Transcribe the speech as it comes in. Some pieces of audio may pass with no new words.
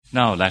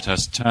Now let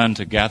us turn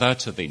together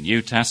to the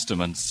New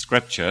Testament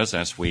scriptures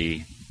as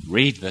we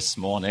read this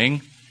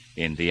morning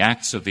in the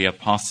Acts of the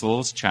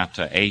Apostles,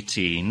 chapter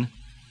 18,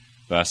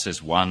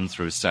 verses 1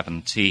 through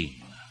 17.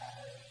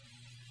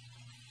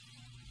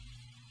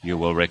 You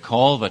will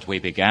recall that we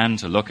began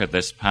to look at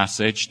this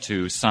passage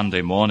 2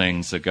 Sunday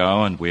mornings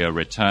ago, and we are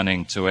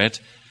returning to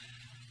it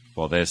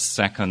for this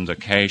second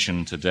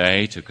occasion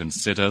today to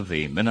consider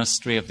the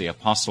ministry of the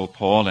Apostle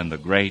Paul in the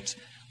great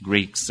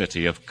Greek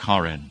city of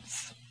Corinth.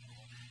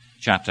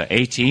 Chapter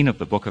 18 of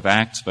the book of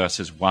Acts,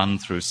 verses 1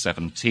 through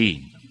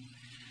 17.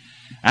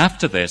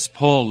 After this,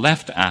 Paul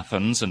left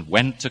Athens and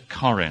went to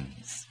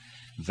Corinth.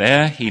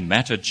 There he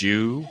met a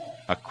Jew,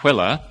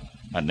 Aquila,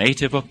 a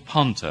native of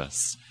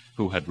Pontus,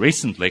 who had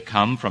recently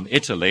come from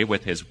Italy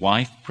with his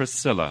wife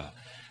Priscilla,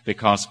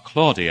 because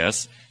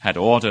Claudius had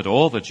ordered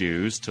all the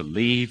Jews to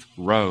leave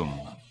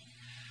Rome.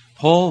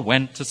 Paul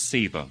went to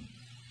see them,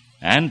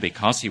 and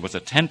because he was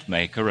a tent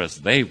maker as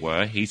they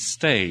were, he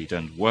stayed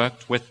and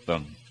worked with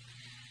them.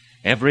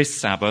 Every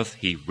Sabbath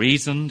he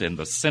reasoned in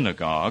the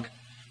synagogue,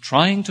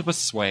 trying to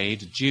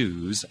persuade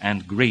Jews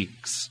and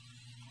Greeks.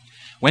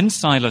 When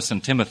Silas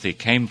and Timothy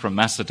came from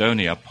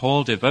Macedonia,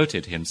 Paul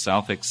devoted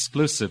himself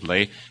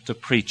exclusively to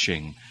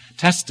preaching,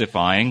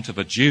 testifying to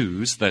the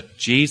Jews that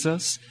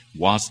Jesus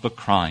was the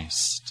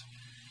Christ.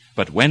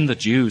 But when the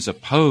Jews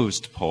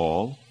opposed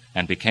Paul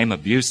and became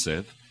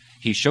abusive,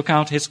 he shook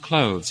out his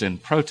clothes in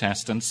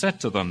protest and said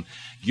to them,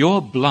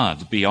 "Your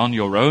blood be on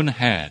your own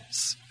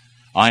heads.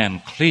 I am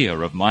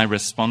clear of my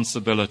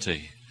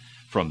responsibility.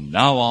 From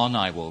now on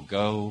I will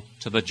go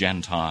to the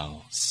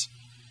Gentiles."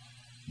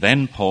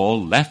 Then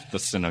Paul left the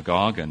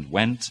synagogue and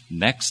went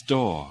next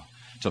door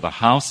to the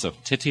house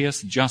of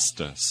Titius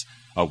Justus,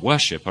 a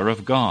worshipper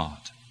of God.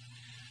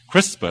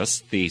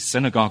 Crispus, the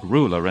synagogue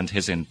ruler, and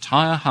his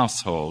entire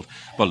household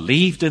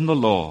believed in the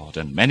Lord,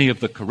 and many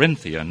of the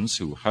Corinthians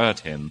who heard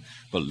him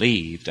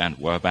believed and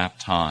were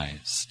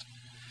baptized.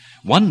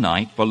 One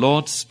night the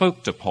Lord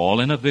spoke to Paul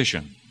in a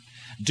vision.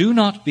 "Do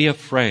not be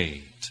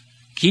afraid.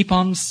 Keep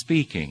on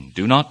speaking.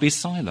 Do not be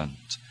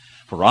silent.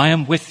 For I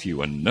am with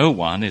you, and no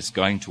one is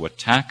going to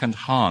attack and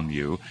harm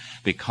you,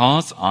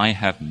 because I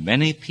have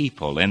many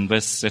people in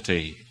this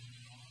city."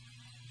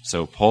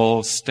 So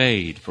Paul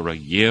stayed for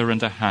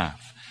 1.5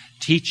 years,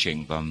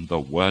 teaching them the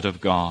word of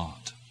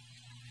God.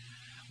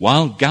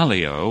 While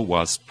Gallio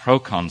was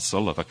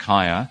proconsul of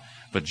Achaia,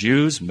 the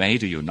Jews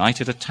made a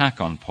united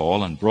attack on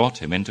Paul and brought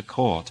him into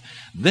court.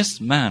 "This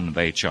man,"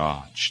 they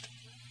charged,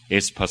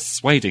 "is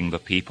persuading the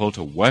people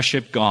to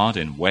worship God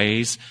in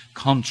ways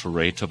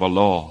contrary to the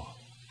law."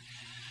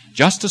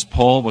 Just as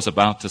Paul was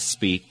about to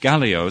speak,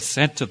 Gallio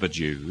said to the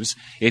Jews,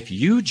 "If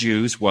you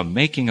Jews were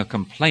making a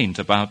complaint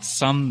about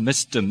some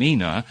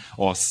misdemeanor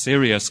or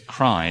serious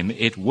crime,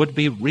 it would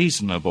be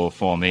reasonable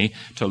for me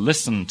to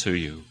listen to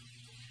you.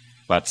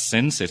 But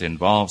since it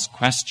involves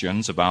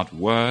questions about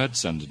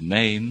words and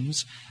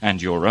names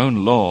and your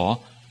own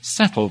law,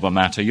 settle the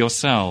matter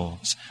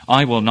yourselves.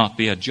 I will not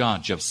be a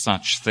judge of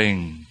such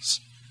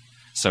things."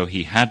 So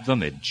he had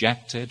them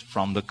ejected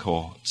from the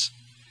court.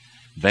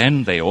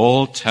 Then they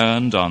all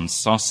turned on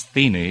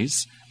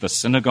Sosthenes, the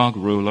synagogue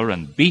ruler,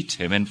 and beat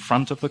him in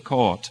front of the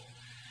court.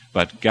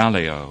 But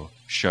Gallio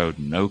showed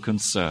no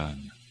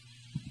concern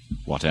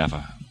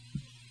whatever.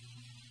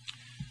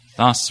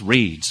 Thus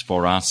reads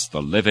for us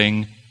the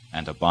living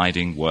and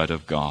abiding word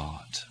of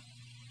God.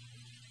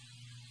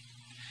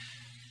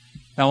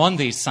 Now, on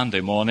these Sunday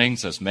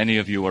mornings, as many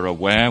of you are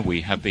aware,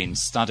 we have been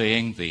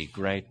studying the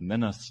great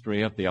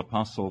ministry of the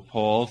Apostle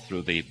Paul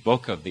through the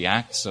book of the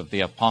Acts of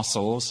the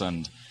Apostles,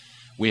 and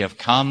we have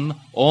come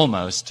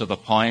almost to the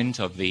point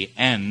of the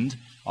end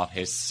of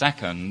his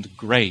second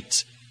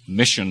great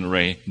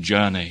missionary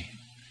journey.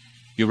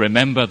 You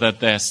remember that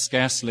there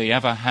scarcely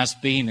ever has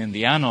been in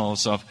the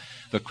annals of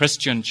the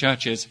Christian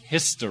church's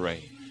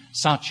history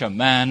such a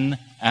man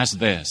as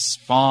this,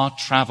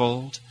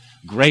 far-traveled,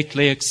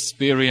 greatly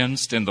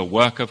experienced in the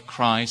work of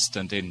Christ,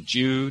 and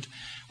endued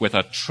with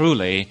a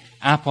truly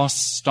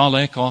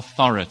apostolic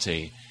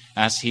authority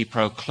as he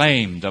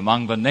proclaimed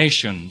among the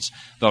nations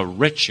the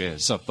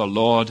riches of the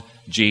Lord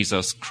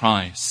Jesus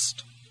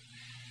Christ.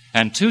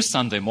 And 2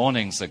 Sunday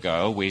mornings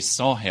ago, we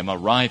saw him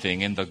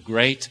arriving in the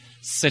great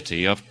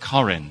city of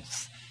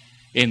Corinth,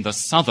 in the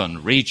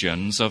southern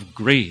regions of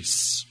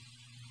Greece.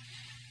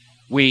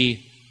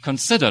 We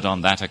considered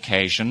on that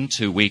occasion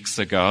 2 weeks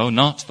ago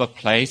not the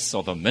place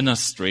or the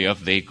ministry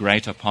of the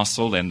great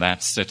apostle in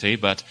that city,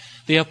 but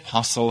the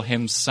apostle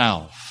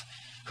himself,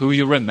 who,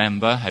 you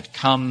remember, had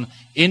come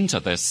into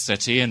this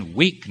city in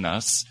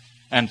weakness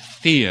and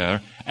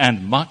fear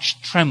and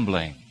much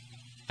trembling,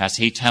 as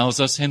he tells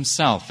us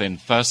himself in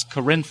 1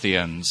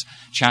 Corinthians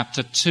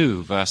chapter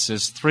 2,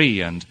 verses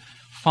 3 and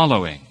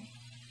following.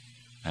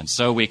 And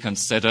so we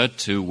considered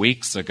 2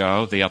 weeks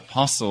ago the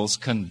apostle's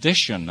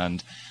condition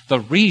and the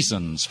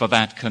reasons for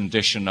that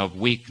condition of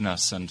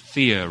weakness and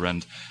fear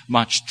and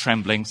much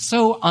trembling,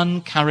 so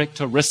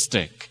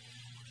uncharacteristic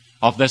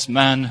of this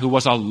man who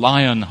was a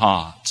lion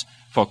heart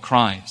for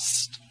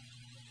Christ.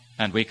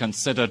 And we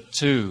considered,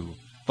 too,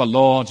 the the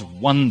Lord's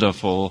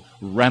wonderful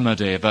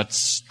remedy that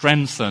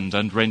strengthened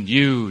and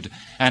renewed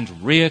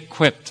and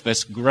re-equipped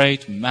this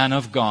great man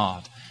of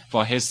God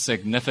for his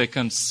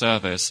significant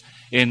service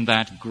in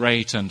that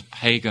great and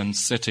pagan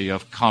city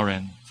of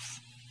Corinth.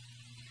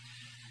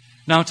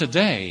 Now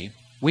today,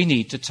 we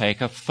need to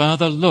take a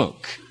further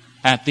look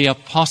at the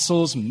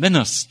apostle's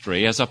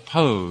ministry as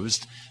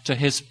opposed to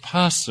his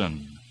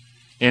person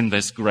in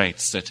this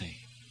great city.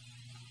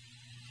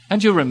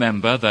 And you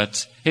remember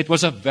that it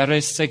was a very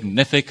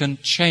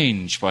significant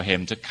change for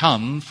him to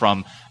come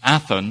from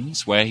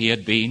Athens, where he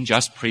had been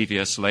just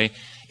previously,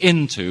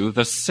 into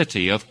the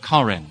city of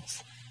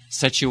Corinth,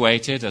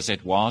 situated as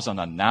it was on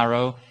a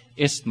narrow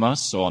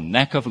isthmus or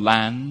neck of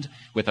land,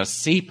 with a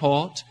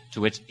seaport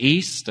to its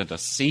east and a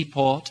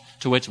seaport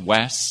to its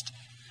west,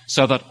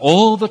 so that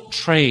all the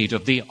trade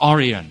of the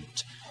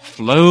Orient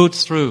flowed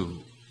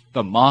through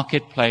the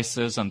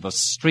marketplaces and the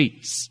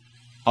streets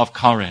of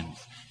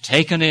Corinth,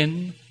 taken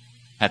in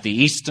at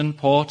the eastern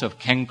port of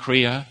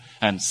Cenchrea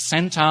and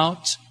sent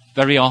out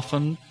very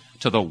often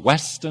to the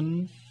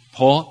western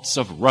ports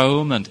of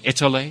Rome and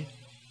Italy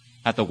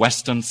at the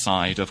western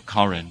side of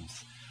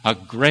Corinth, a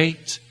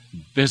great,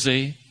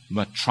 busy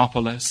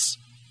metropolis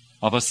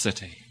of a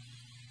city.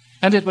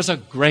 And it was a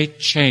great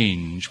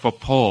change for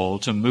Paul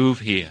to move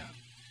here.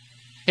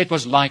 It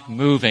was like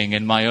moving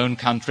in my own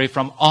country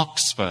from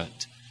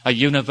Oxford, a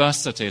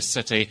university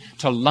city,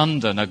 to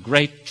London, a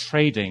great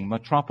trading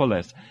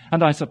metropolis.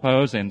 And I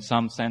suppose in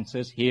some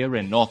senses here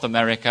in North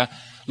America,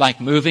 like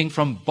moving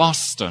from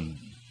Boston,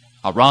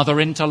 a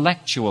rather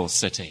intellectual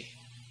city,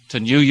 to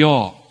New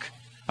York,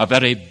 a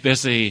very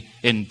busy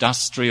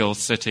industrial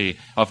city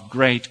of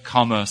great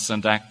commerce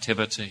and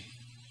activity.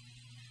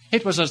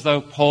 It was as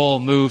though Paul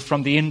moved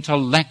from the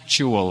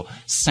intellectual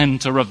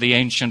center of the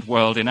ancient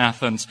world in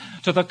Athens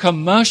to the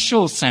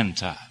commercial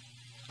center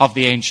of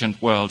the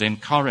ancient world in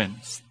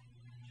Corinth.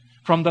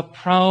 From the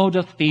proud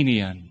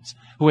Athenians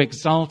who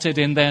exulted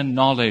in their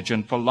knowledge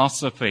and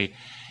philosophy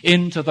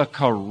into the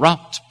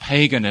corrupt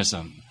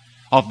paganism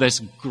of this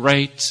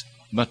great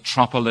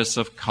metropolis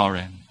of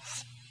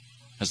Corinth.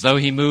 As though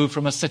he moved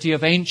from a city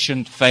of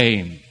ancient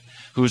fame,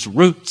 whose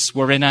roots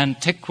were in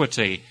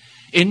antiquity,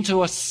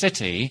 into a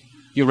city,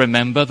 you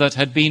remember, that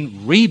had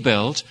been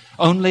rebuilt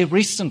only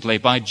recently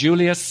by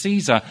Julius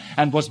Caesar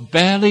and was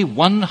barely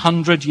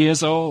 100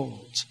 years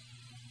old.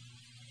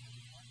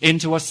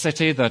 Into a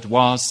city that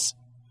was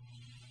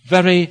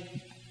very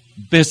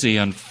busy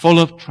and full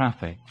of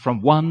traffic,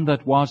 from one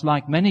that was,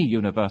 like many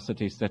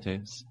university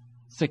cities,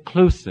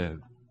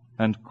 seclusive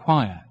and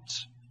quiet.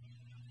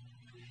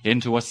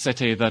 Into a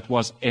city that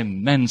was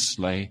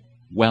immensely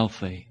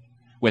wealthy,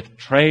 with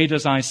trade,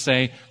 as I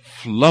say,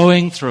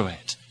 flowing through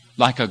it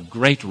like a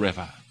great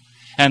river.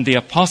 And the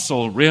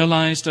apostle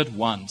realized at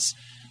once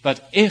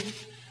that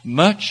if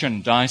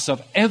merchandise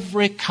of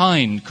every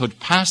kind could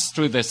pass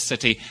through this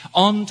city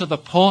on to the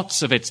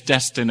ports of its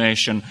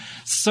destination,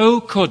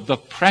 so could the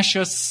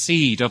precious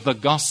seed of the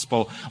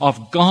gospel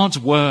of God's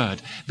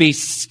word be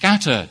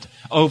scattered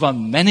over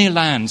many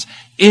lands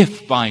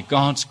if, by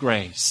God's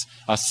grace,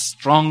 a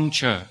strong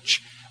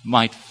church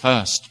might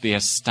first be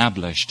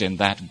established in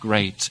that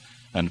great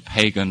and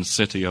pagan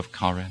city of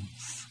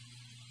Corinth.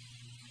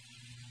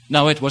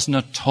 Now, it was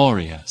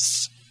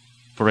notorious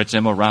for its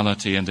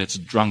immorality and its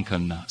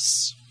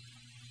drunkenness.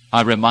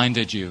 I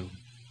reminded you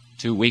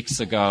 2 weeks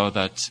ago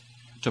that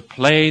to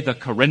play the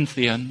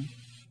Corinthian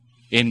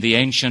in the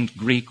ancient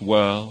Greek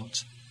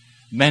world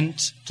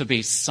meant to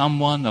be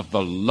someone of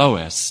the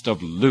lowest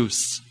of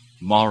loose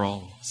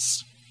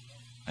morals.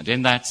 And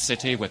in that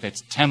city, with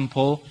its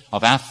temple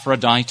of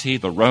Aphrodite,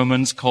 the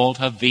Romans called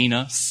her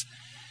Venus,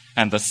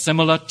 and the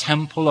similar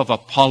temple of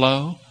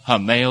Apollo, her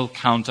male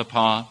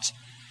counterpart,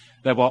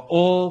 there were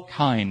all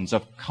kinds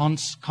of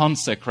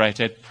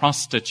consecrated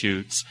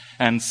prostitutes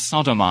and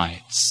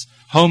sodomites,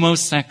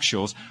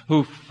 homosexuals,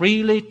 who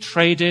freely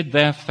traded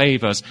their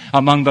favors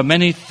among the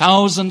many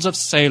thousands of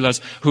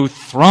sailors who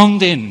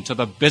thronged into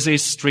the busy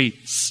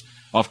streets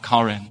of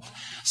Corinth.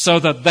 So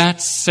that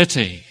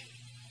city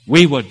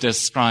we would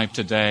describe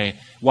today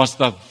was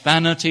the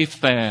Vanity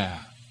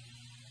Fair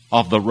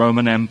of the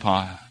Roman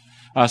Empire,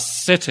 a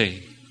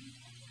city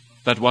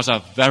that was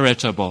a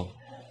veritable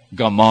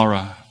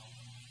Gomorrah.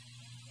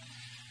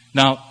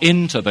 Now,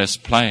 into this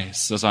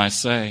place, as I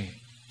say,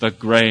 the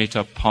great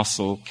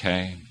apostle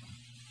came.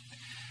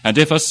 And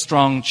if a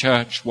strong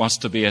church was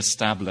to be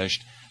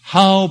established,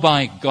 how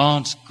by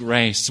God's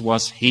grace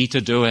was he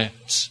to do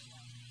it?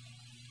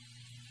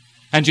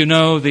 And you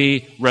know,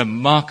 the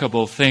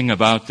remarkable thing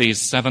about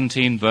these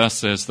 17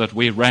 verses that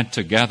we read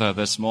together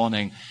this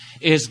morning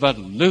is that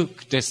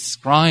Luke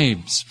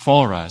describes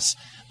for us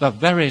the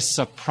very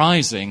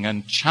surprising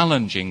and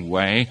challenging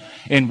way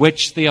in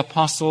which the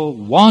apostle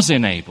was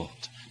enabled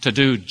to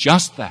do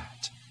just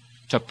that,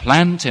 to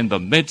plant in the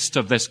midst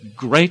of this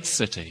great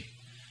city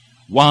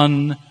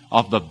one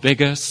of the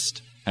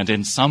biggest and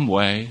in some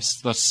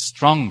ways the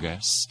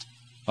strongest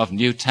of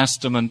New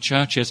Testament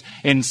churches,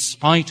 in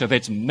spite of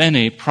its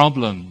many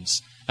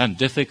problems and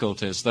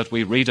difficulties that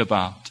we read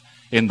about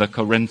in the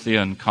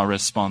Corinthian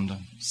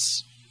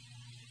correspondence.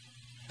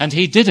 And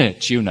he did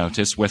it, you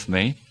notice with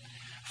me,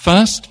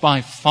 first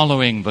by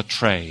following the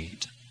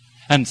trade,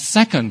 and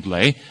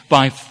secondly,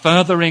 by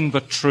furthering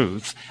the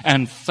truth,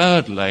 and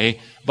thirdly,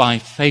 by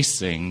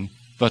facing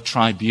the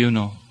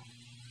tribunal.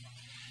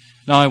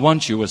 Now I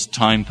want you, as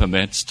time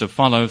permits, to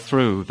follow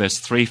through this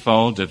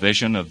threefold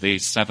division of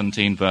these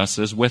 17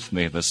 verses with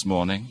me this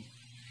morning.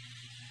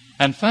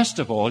 And first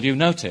of all, you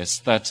notice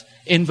that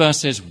in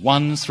verses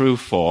 1 through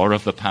 4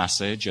 of the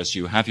passage, as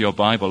you have your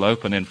Bible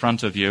open in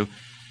front of you,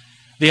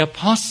 the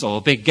apostle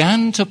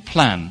began to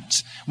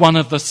plant one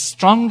of the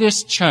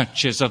strongest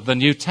churches of the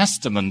New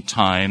Testament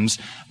times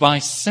by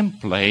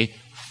simply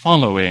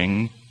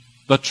following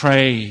the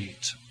trade.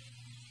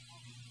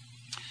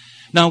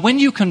 Now, when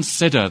you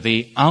consider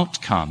the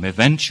outcome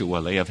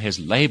eventually of his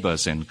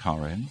labors in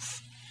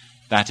Corinth,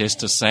 that is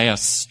to say, a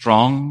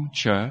strong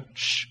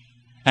church,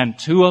 and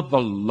two of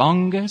the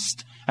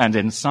longest and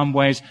in some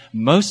ways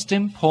most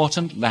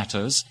important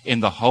letters in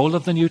the whole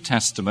of the New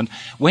Testament,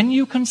 when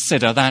you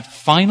consider that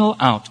final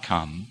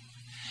outcome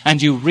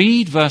and you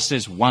read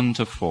verses 1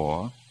 to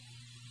 4,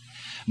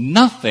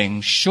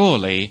 nothing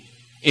surely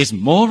is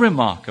more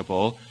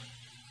remarkable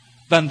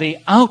than the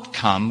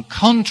outcome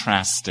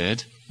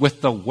contrasted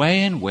with the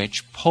way in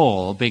which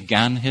Paul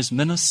began his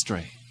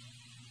ministry.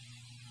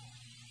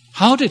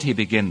 How did he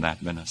begin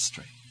that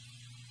ministry?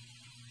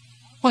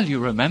 Well, you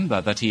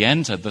remember that he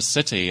entered the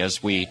city,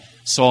 as we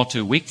saw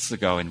 2 weeks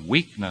ago, in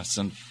weakness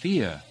and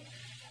fear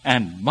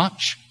and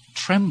much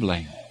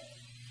trembling.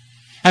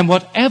 And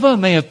whatever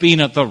may have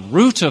been at the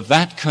root of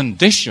that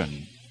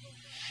condition,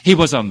 he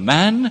was a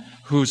man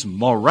whose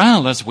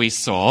morale, as we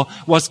saw,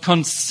 was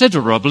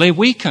considerably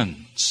weakened.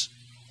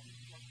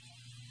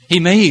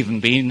 He may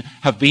even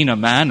have been a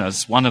man,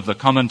 as one of the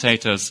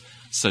commentators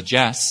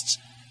suggests,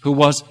 who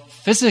was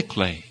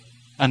physically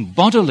and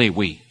bodily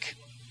weak,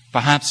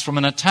 perhaps from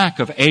an attack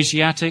of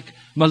Asiatic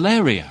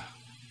malaria.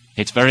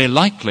 It's very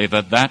likely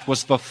that that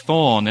was the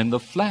thorn in the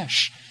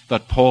flesh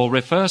that Paul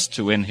refers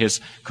to in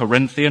his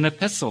Corinthian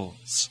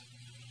epistles.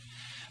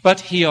 But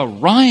he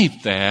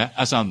arrived there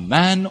as a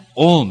man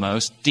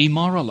almost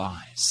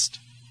demoralized.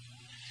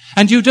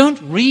 And you don't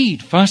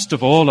read, first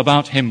of all,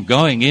 about him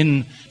going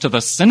in to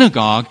the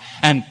synagogue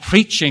and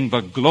preaching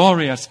the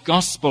glorious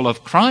gospel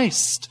of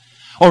Christ,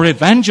 or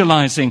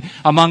evangelizing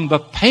among the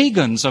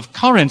pagans of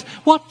Corinth.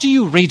 What do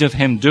you read of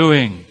him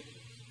doing?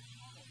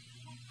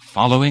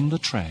 Following the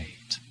trade.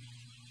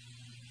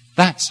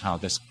 That's how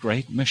this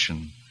great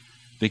mission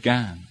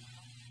began.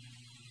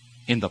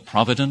 In the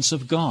providence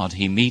of God,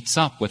 he meets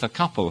up with a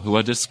couple who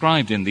are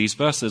described in these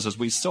verses, as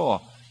we saw.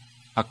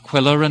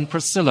 Aquila and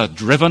Priscilla,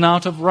 driven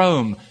out of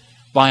Rome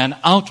by an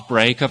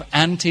outbreak of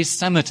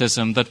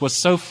anti-Semitism that was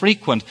so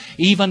frequent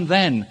even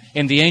then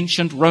in the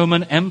ancient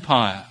Roman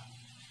Empire.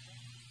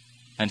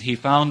 And he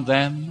found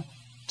them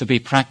to be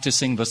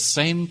practicing the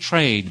same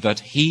trade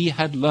that he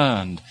had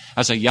learned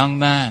as a young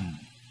man,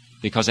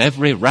 because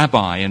every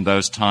rabbi in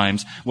those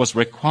times was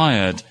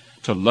required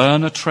to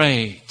learn a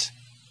trade.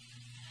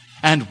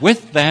 And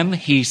with them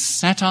he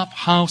set up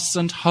house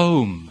and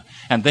home,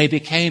 and they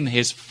became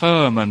his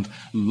firm and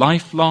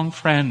lifelong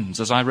friends,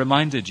 as I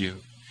reminded you.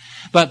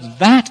 But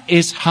that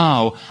is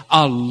how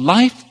a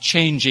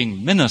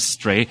life-changing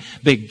ministry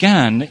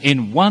began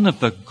in one of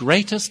the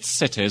greatest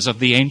cities of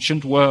the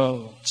ancient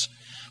world.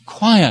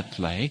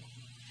 Quietly,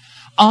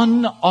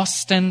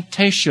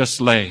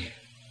 unostentatiously,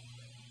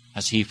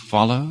 as he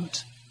followed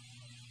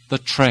the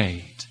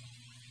trade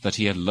that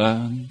he had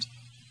learned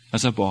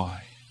as a boy.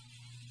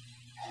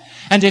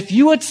 And if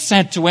you had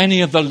said to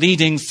any of the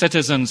leading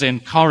citizens in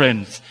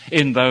Corinth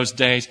in those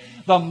days,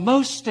 the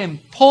most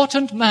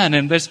important man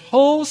in this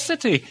whole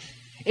city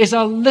is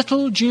a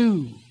little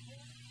Jew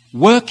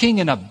working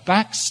in a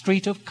back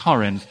street of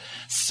Corinth,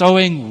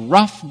 sewing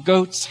rough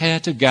goat's hair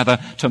together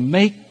to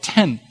make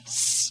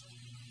tents,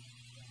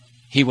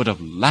 he would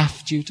have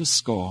laughed you to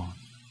scorn.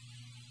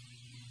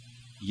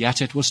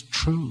 Yet it was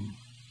true.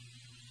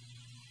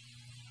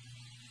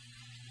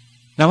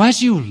 Now,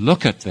 as you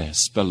look at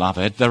this,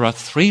 beloved, there are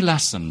 3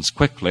 lessons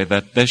quickly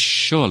that this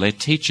surely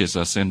teaches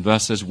us in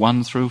verses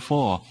 1 through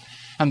 4.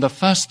 And the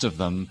first of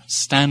them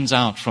stands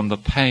out from the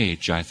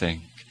page, I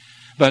think.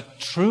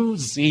 But true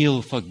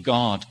zeal for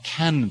God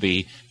can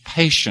be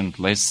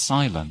patiently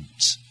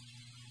silent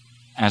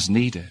as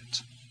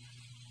needed.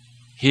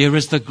 Here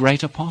is the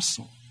great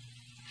apostle,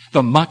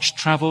 the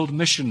much-traveled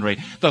missionary,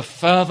 the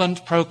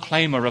fervent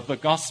proclaimer of the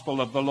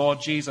gospel of the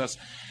Lord Jesus,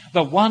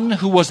 the one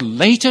who was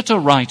later to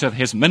write of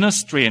his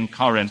ministry in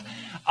Corinth.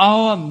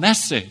 Our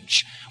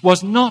message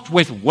was not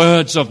with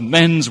words of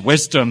men's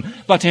wisdom,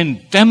 but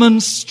in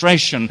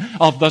demonstration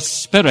of the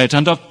Spirit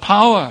and of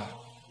power.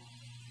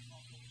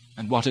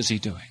 And what is he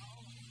doing?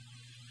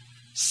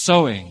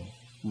 Sewing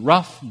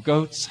rough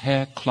goat's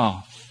hair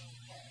cloth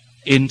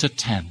into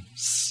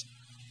tents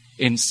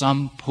in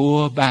some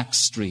poor back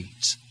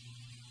street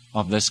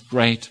of this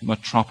great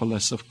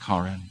metropolis of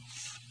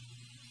Corinth.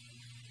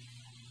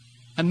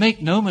 And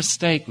make no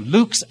mistake,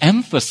 Luke's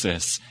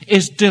emphasis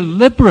is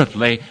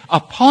deliberately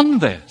upon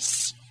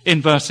this.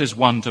 in verses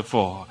 1 to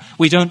 4.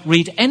 We don't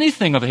read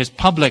anything of his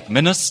public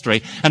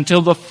ministry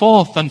until the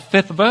 4th and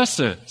 5th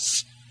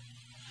verses,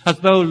 as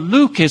though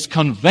Luke is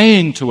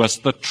conveying to us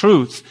the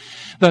truth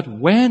that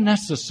where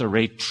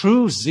necessary,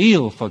 true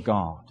zeal for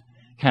God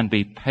can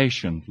be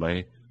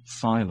patiently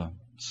silent.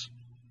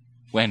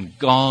 When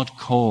God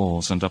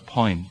calls and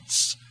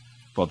appoints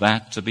for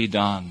that to be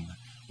done,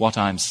 what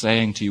I'm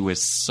saying to you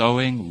is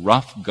sewing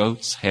rough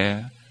goat's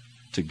hair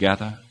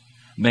together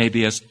may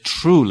be as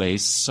truly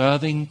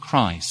serving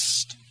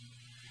Christ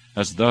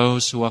as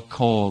those who are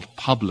called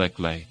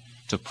publicly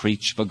to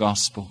preach the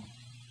gospel.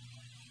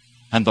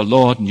 And the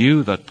Lord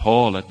knew that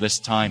Paul at this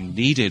time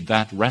needed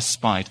that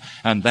respite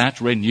and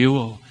that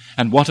renewal.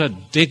 And what a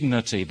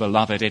dignity,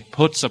 beloved, it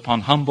puts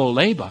upon humble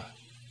labor.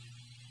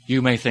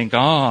 You may think,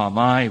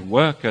 my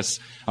work as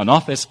an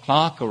office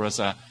clerk or as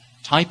a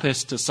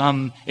typist to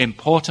some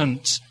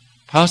important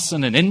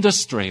person in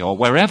industry or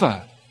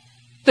wherever,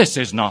 this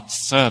is not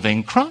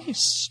serving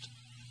Christ.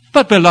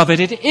 But, beloved,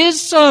 it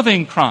is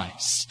serving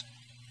Christ.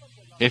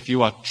 If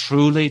you are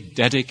truly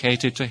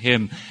dedicated to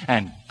him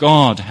and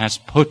God has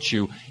put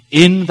you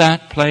in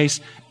that place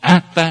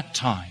at that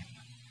time,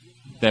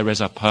 there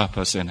is a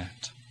purpose in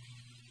it.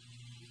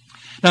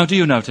 Now, do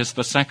you notice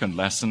the second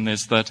lesson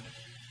is that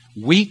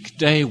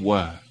weekday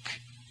work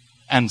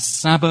and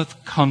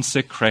Sabbath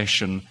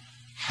consecration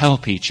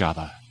help each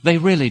other. They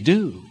really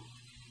do.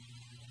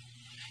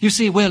 You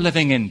see, we're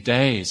living in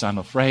days, I'm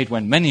afraid,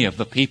 when many of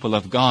the people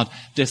of God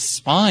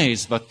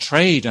despise the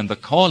trade and the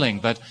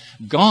calling that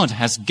God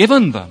has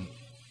given them.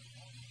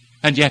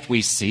 And yet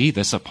we see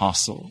this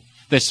apostle,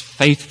 this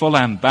faithful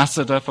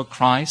ambassador for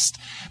Christ,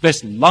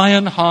 this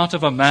lion heart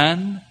of a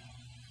man,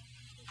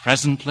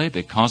 presently,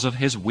 because of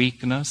his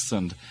weakness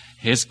and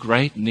his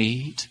great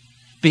need,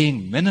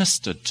 being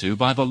ministered to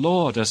by the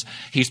Lord as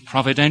he's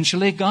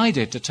providentially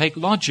guided to take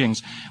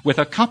lodgings with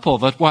a couple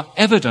that were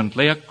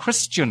evidently a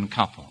Christian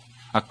couple,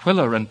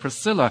 Aquila and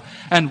Priscilla,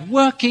 and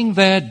working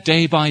there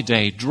day by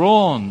day,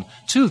 drawn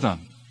to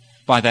them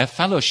by their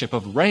fellowship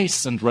of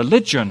race and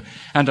religion,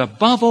 and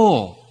above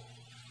all,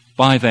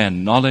 by their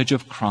knowledge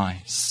of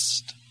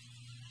Christ.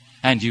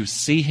 And you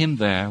see him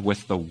there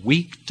with the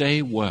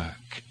weekday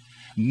work,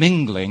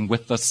 mingling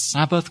with the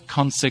Sabbath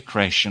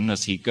consecration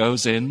as he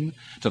goes in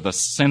to the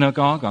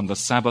synagogue on the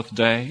Sabbath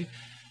day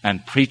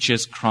and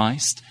preaches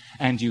Christ,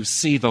 and you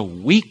see the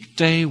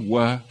weekday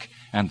work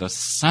and the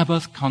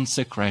Sabbath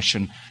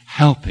consecration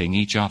helping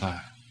each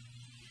other.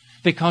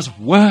 Because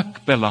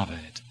work,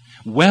 beloved,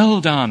 well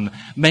done,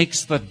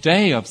 makes the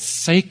day of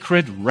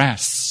sacred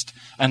rest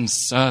and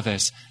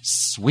service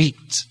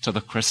sweet to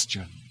the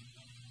Christian.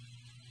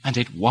 And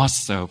it was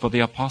so for the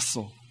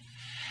apostle.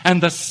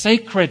 And the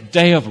sacred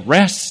day of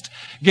rest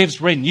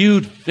gives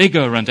renewed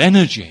vigor and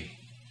energy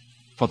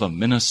for the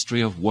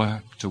ministry of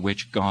work to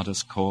which God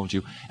has called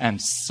you.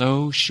 And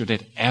so should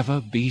it ever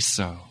be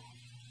so.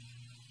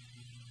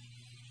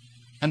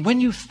 And when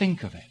you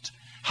think of it,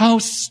 how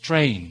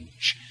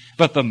strange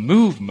that the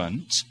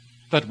movement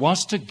that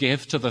was to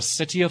give to the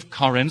city of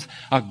Corinth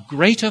a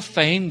greater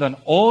fame than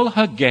all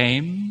her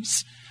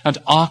games and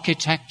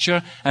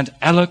architecture and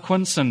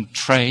eloquence and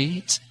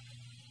trade,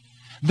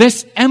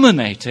 this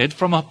emanated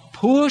from a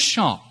poor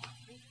shop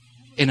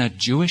in a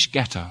Jewish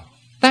ghetto.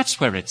 That's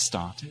where it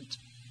started,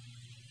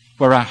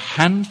 where a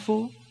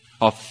handful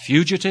of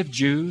fugitive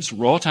Jews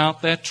wrought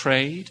out their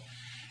trade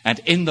and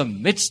in the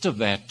midst of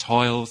their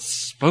toil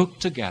spoke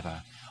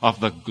together of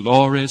the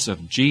glories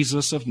of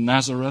Jesus of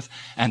Nazareth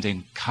and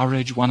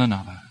encouraged one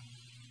another.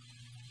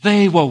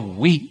 They were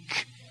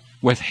weak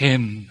with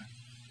him,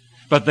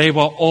 but they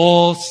were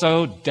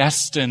also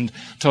destined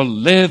to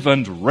live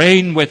and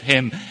reign with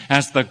him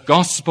as the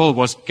gospel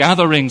was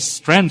gathering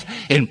strength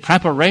in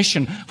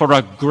preparation for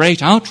a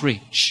great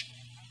outreach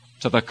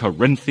to the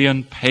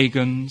Corinthian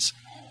pagans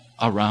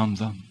around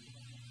them.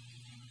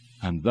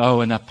 And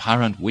though in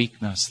apparent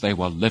weakness, they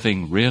were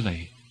living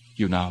really,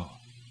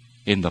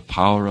 in the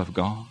power of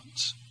God.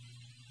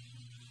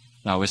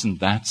 Now, isn't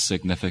that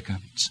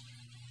significant?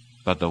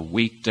 But the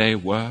weekday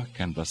work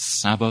and the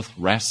Sabbath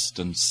rest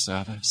and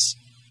service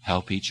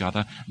help each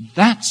other.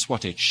 That's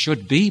what it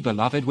should be,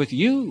 beloved, with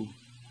you.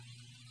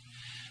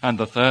 And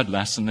the third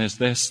lesson is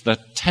this,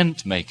 that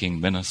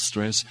tent-making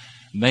ministries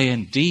may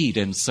indeed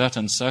in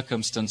certain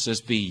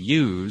circumstances be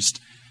used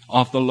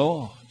of the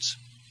Lord.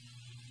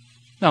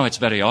 Now, it's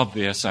very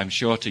obvious, I'm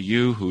sure, to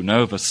you who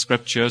know the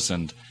Scriptures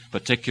and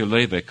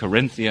particularly the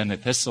Corinthian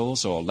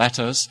epistles or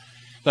letters,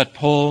 that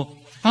Paul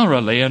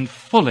thoroughly and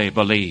fully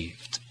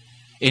believed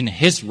in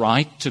his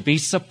right to be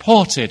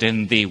supported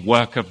in the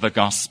work of the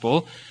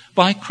gospel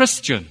by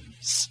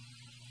Christians.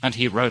 And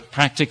he wrote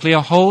practically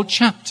a whole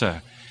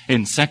chapter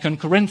in 2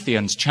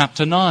 Corinthians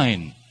chapter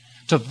 9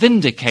 to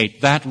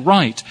vindicate that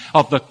right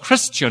of the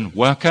Christian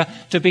worker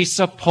to be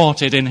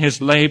supported in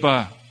his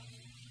labor.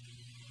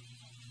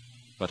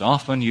 But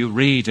often you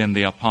read in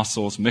the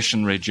apostles'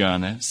 missionary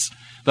journeys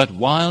that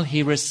while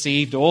he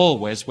received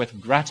always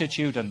with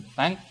gratitude and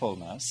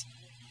thankfulness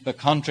the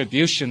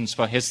contributions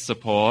for his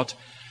support,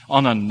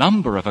 on a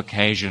number of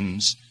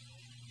occasions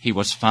he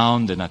was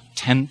found in a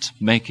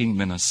tent-making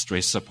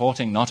ministry,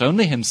 supporting not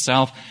only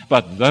himself,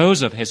 but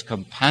those of his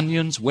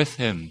companions with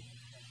him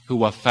who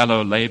were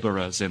fellow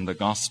laborers in the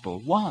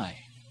gospel. Why?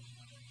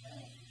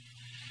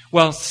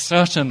 Well,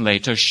 certainly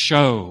to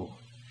show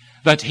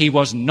that he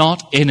was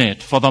not in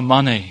it for the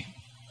money.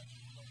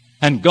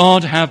 And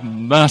God have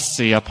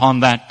mercy upon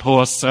that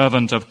poor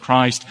servant of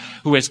Christ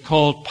who is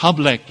called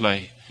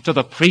publicly to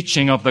the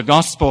preaching of the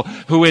gospel,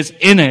 who is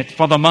in it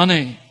for the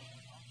money.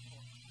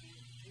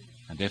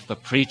 And if the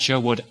preacher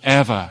would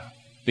ever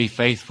be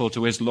faithful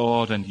to his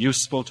Lord and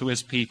useful to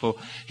his people,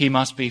 he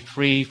must be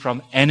free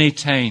from any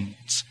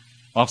taint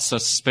of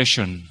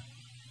suspicion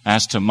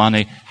as to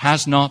money.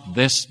 Has not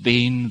this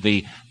been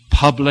the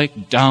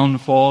public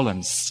downfall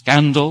and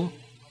scandal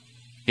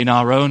in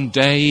our own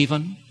day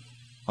even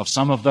of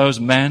some of those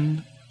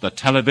men, the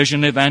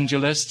television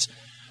evangelists,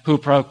 who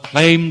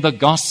proclaimed the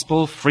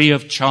gospel free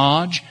of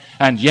charge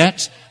and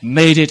yet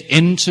made it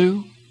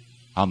into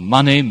a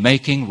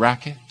money-making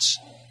racket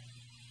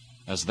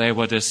as they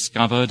were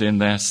discovered in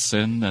their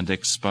sin and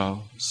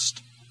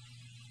exposed?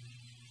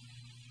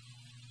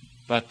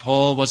 But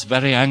Paul was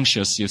very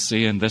anxious, you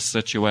see, in this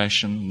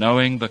situation,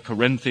 knowing the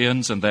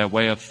Corinthians and their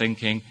way of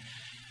thinking,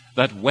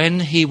 that when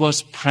he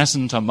was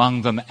present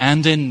among them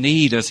and in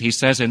need, as he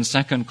says in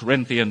 2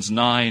 Corinthians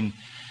 9,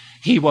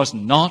 he was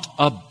not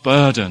a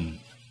burden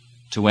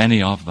to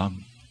any of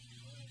them,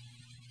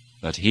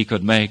 that he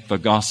could make the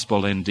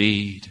gospel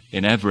indeed,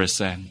 in every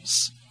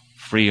sense,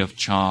 free of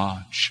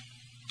charge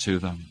to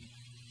them.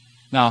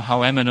 Now,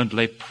 how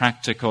eminently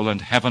practical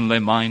and heavenly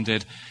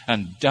minded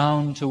and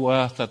down to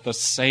earth at the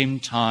same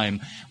time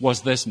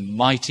was this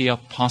mighty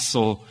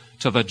apostle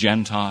to the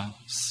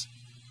Gentiles.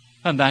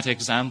 And that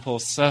example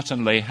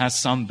certainly has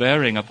some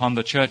bearing upon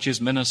the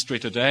church's ministry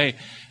today,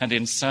 and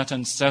in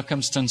certain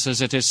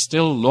circumstances it is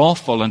still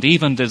lawful and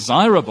even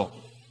desirable.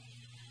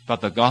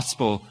 But the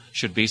gospel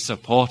should be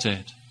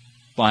supported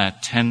by a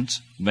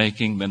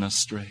tent-making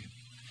ministry.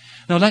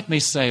 Now let me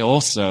say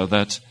also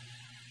that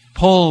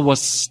Paul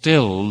was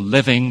still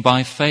living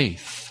by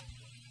faith.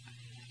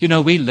 You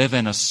know, we live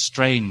in a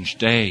strange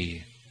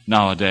day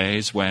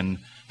nowadays when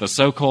the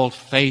so-called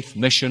faith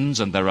missions,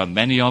 and there are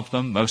many of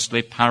them,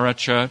 mostly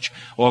parachurch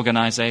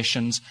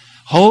organizations,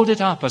 hold it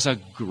up as a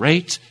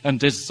great and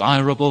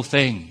desirable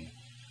thing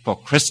for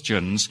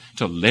Christians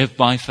to live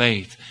by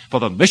faith, for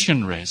the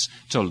missionaries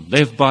to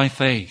live by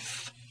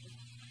faith.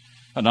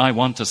 And I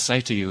want to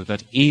say to you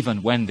that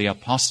even when the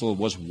apostle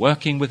was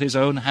working with his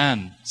own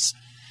hands,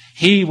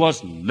 he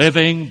was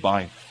living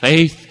by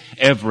faith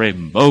every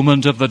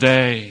moment of the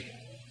day.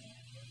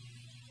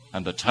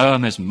 And the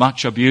term is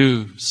much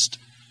abused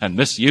and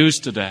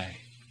misused today.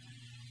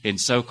 In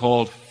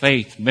so-called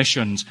faith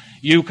missions,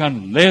 you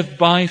can live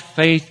by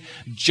faith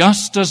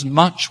just as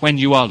much when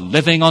you are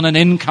living on an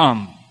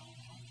income.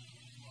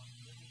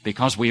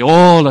 Because we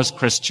all as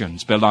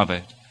Christians,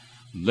 beloved,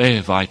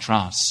 live, I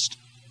trust,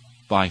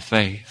 by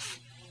faith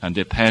and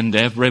depend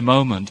every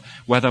moment,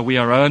 whether we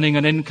are earning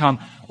an income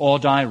or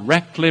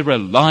directly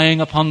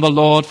relying upon the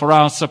Lord for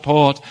our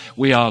support,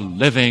 we are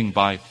living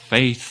by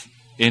faith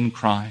in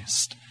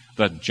Christ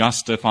that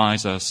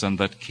justifies us and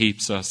that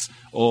keeps us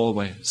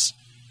always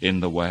in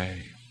the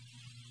way.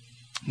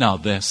 Now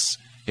this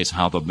is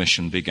how the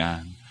mission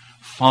began,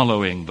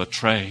 following the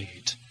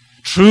trade,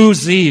 true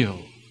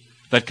zeal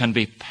that can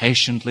be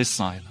patiently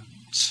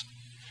silent,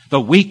 the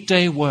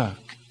weekday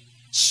work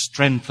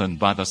strengthened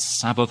by the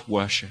Sabbath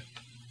worship,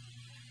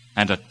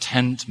 and a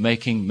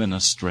tent-making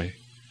ministry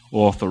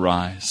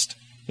authorized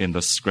in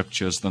the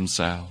Scriptures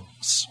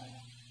themselves.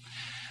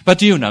 But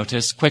do you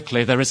notice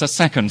quickly there is a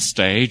second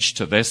stage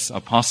to this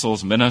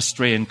apostle's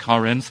ministry in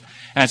Corinth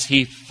as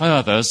he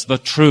furthers the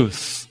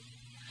truth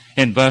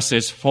in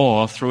verses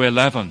 4 through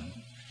 11,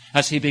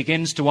 as he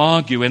begins to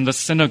argue in the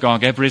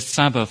synagogue every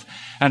Sabbath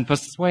and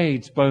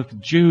persuades both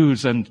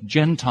Jews and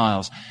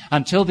Gentiles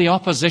until the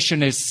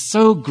opposition is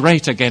so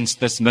great against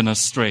this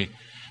ministry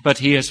that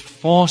he is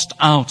forced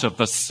out of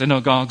the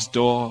synagogue's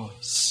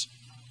doors.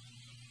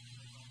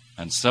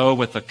 And so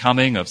with the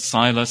coming of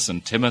Silas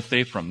and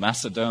Timothy from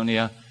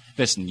Macedonia,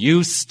 this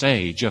new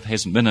stage of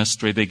his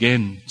ministry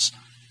begins.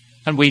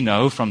 And we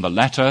know from the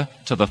letter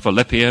to the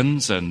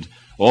Philippians and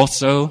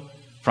also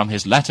from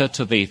his letter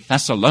to the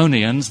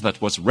Thessalonians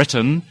that was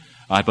written,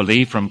 I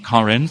believe, from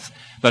Corinth,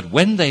 that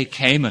when they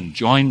came and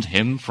joined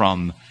him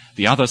from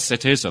the other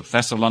cities of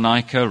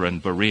Thessalonica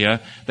and Berea,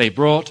 they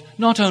brought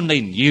not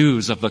only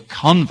news of the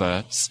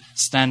converts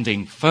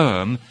standing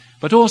firm,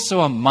 but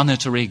also a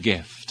monetary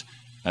gift.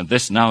 And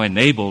this now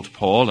enabled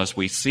Paul, as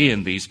we see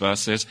in these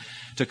verses,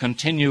 to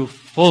continue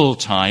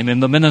full-time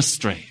in the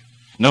ministry.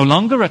 No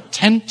longer a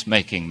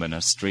tent-making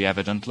ministry,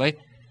 evidently,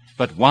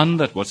 but one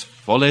that was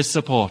fully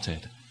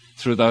supported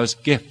through those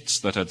gifts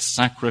that had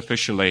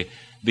sacrificially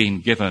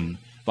been given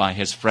by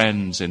his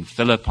friends in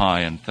Philippi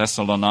and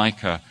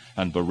Thessalonica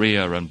and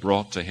Berea and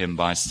brought to him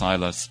by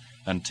Silas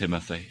and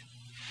Timothy.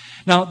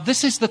 Now,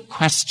 this is the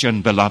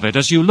question, beloved,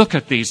 as you look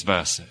at these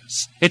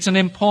verses. It's an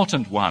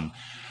important one.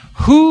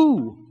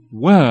 Who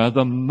were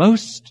the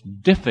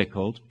most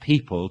difficult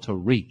people to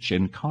reach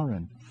in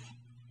Corinth?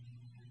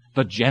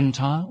 the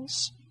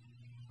Gentiles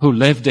who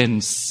lived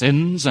in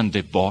sins and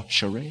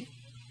debauchery,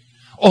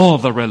 or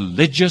the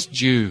religious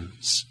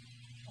Jews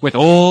with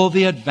all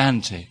the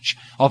advantage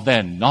of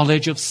their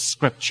knowledge of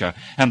Scripture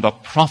and the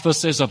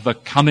prophecies of the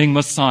coming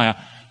Messiah?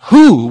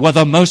 Who were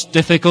the most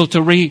difficult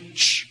to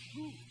reach?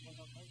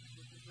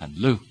 And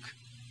Luke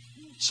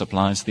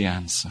supplies the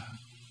answer.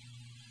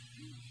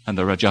 And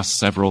there are just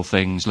several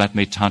things. Let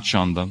me touch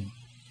on them.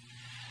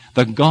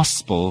 The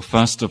gospel,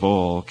 first of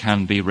all,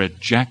 can be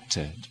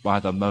rejected by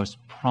the most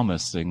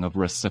promising of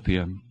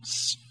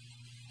recipients,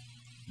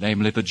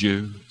 namely the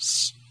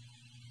Jews.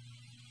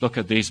 Look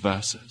at these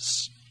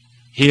verses.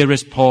 Here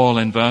is Paul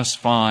in verse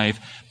 5.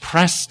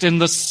 Pressed in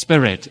the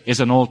Spirit is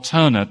an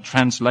alternate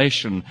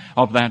translation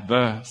of that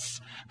verse.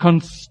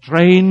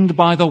 Constrained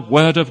by the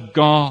Word of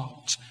God.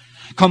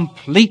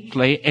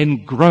 Completely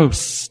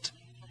engrossed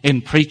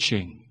in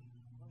preaching,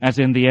 as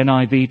in the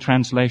NIV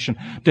translation,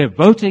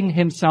 devoting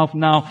himself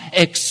now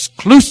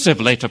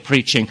exclusively to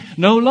preaching,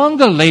 no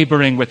longer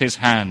laboring with his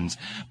hands,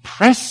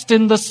 pressed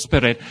in the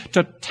Spirit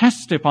to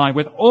testify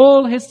with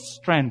all his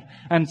strength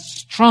and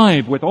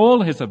strive with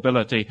all his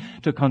ability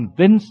to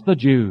convince the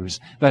Jews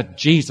that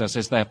Jesus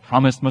is their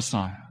promised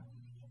Messiah.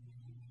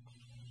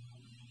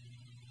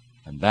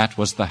 And that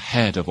was the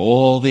head of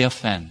all the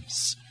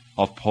offense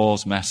of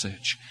Paul's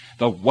message.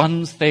 The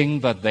one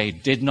thing that they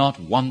did not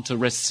want to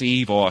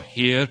receive or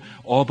hear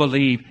or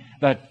believe,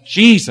 that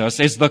Jesus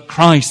is the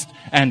Christ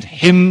and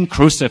Him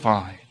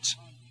crucified.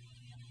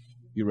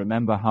 You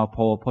remember how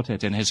Paul put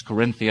it in his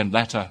Corinthian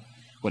letter.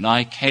 When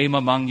I came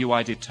among you,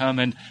 I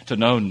determined to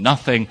know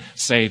nothing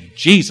save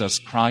Jesus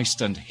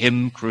Christ and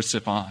Him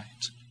crucified.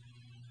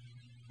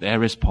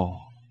 There is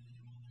Paul.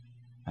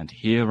 And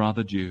here are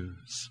the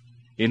Jews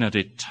in a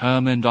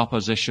determined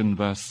opposition,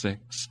 verse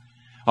 6,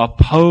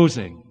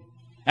 opposing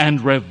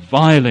and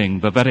reviling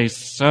the very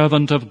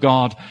servant of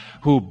God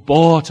who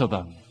bore to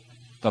them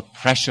the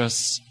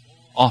precious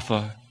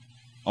offer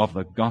of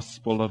the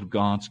gospel of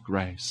God's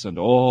grace, and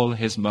all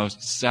his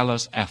most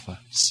zealous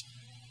efforts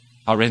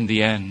are in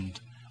the end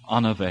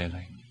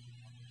unavailing.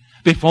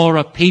 Before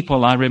a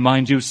people, I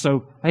remind you,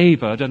 so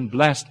favored and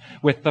blessed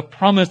with the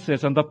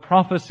promises and the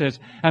prophecies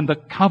and the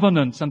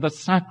covenants and the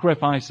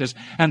sacrifices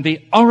and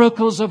the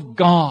oracles of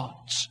God,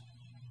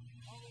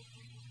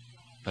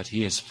 but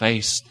he is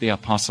faced, the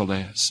apostle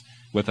is,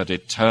 with a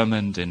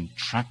determined,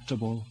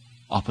 intractable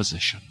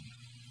opposition.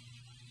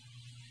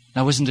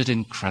 Now, isn't it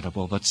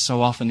incredible that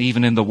so often,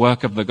 even in the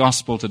work of the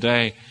gospel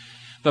today,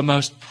 the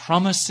most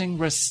promising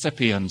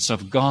recipients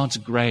of God's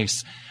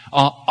grace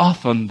are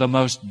often the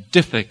most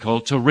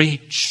difficult to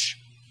reach?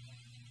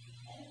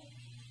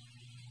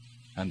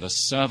 And the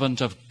servant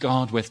of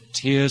God with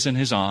tears in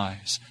his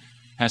eyes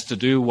has to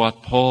do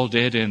what Paul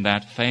did in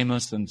that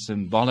famous and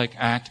symbolic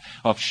act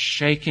of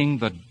shaking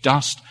the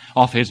dust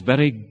off his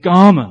very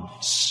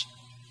garments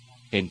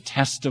in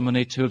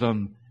testimony to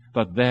them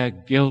that their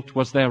guilt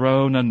was their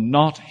own and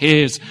not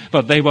his,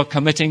 but they were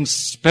committing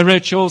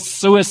spiritual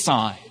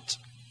suicide.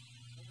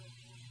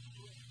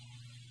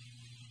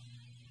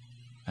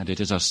 And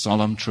it is a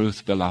solemn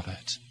truth,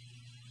 beloved,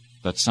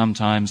 that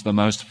sometimes the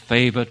most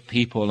favored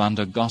people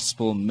under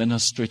gospel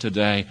ministry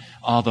today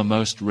are the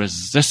most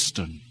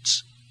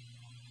resistant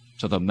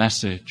to the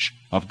message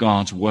of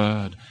God's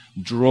word,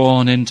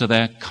 drawn into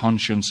their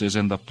consciences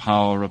in the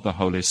power of the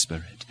Holy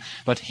Spirit.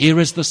 But here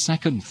is the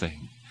second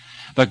thing.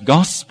 The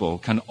gospel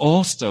can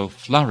also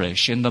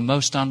flourish in the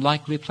most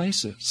unlikely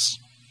places.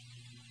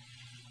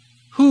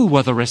 Who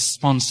were the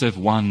responsive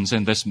ones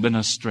in this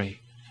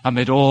ministry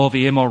amid all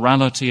the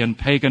immorality and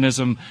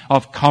paganism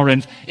of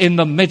Corinth, in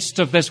the midst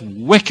of this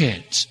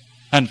wicked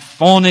and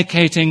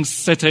fornicating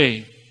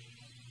city?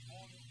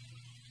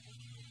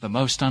 The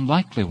most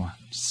unlikely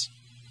ones.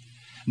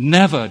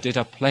 Never did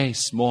a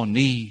place more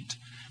need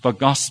the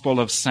gospel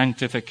of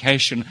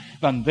sanctification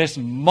than this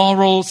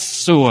moral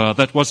sewer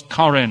that was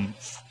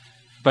Corinth.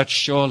 But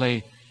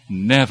surely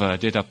never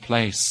did a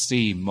place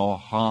seem more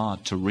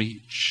hard to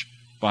reach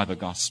by the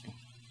gospel.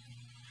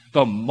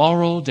 The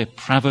moral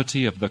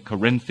depravity of the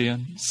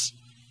Corinthians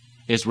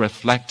is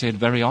reflected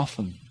very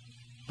often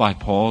by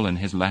Paul in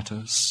his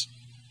letters.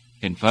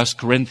 In 1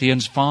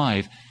 Corinthians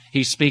 5,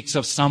 he speaks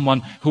of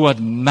someone who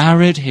had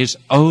married his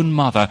own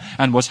mother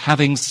and was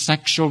having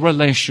sexual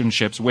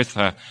relationships with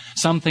her,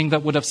 something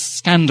that would have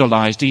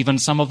scandalized even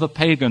some of the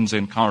pagans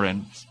in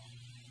Corinth.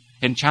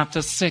 In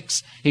chapter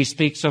 6, he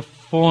speaks of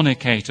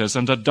fornicators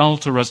and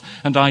adulterers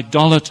and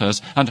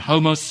idolaters and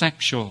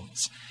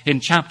homosexuals. In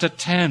chapter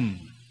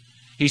 10,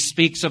 he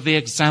speaks of the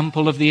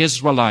example of the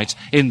Israelites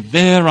in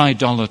their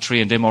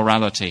idolatry and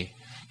immorality,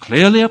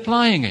 clearly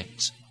applying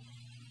it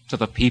to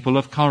the people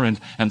of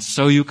Corinth. And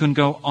so you can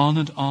go on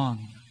and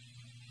on.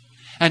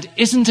 And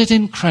isn't it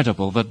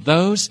incredible that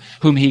those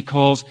whom he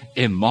calls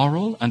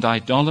immoral and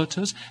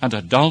idolaters and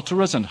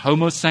adulterers and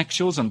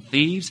homosexuals and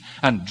thieves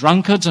and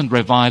drunkards and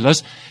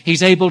revilers,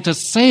 he's able to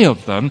say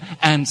of them,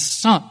 and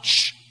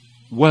such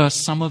were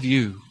some of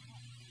you.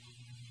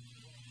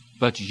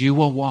 But you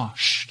were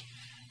washed,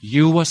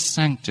 you were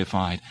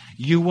sanctified,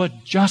 you were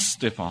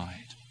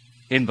justified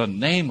in the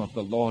name of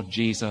the Lord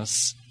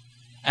Jesus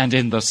and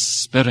in the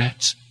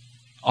Spirit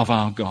of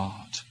our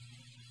God.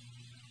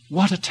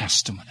 What a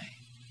testimony.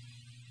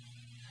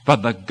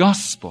 But the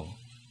gospel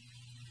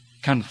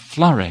can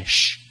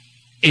flourish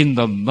in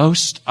the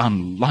most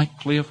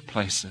unlikely of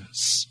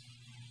places,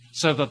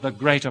 so that the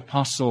great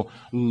apostle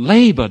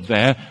labored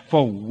there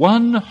for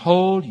 1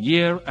 whole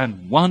year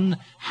and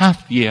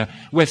 1/2 year,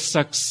 with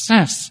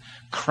success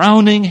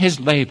crowning his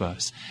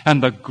labors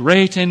and the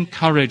great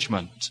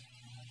encouragement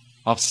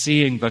of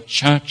seeing the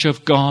church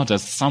of God,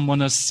 as someone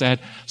has said,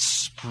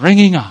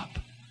 springing up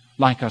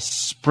like a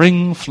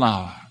spring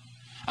flower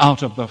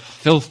out of the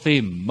filthy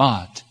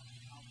mud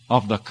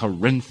of the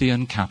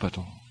Corinthian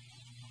capital.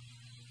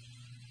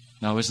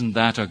 Now, isn't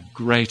that a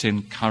great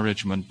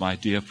encouragement, my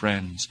dear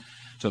friends,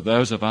 to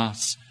those of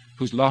us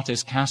whose lot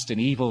is cast in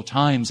evil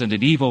times and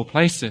in evil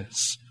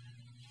places?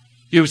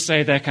 You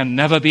say there can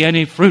never be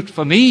any fruit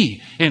for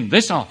me in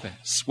this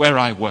office where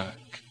I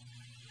work,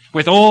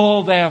 with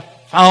all their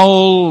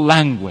foul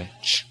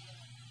language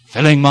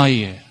filling my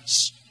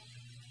ears.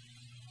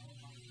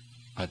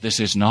 But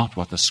this is not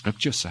what the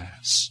Scripture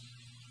says.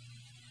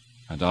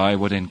 And I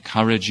would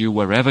encourage you,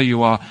 wherever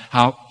you are,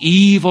 how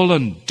evil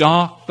and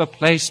dark the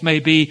place may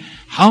be,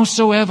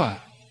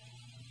 howsoever,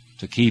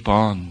 to keep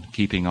on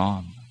keeping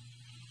on.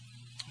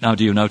 Now,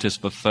 do you notice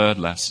the third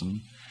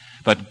lesson?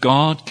 But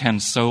God can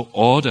so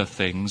order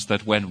things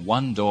that when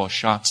one door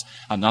shuts,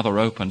 another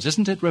opens.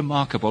 Isn't it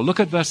remarkable? Look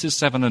at verses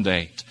 7 and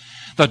 8.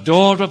 The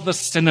door of the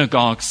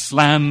synagogue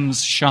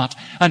slams shut.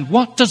 And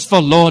what does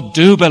the Lord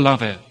do,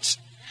 beloved?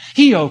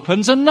 He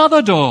opens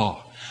another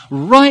door,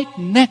 right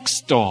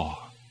next door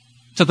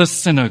to the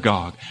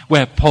synagogue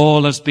where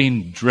Paul has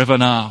been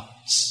driven out.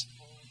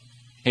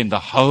 In the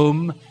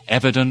home,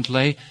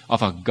 evidently,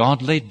 of a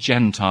godly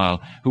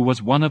Gentile who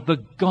was one of the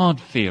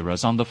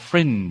God-fearers on the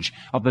fringe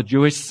of the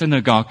Jewish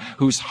synagogue,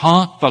 whose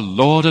heart the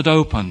Lord had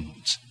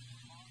opened.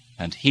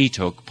 And he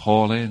took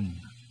Paul in.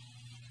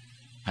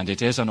 And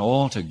it is an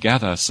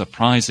altogether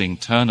surprising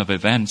turn of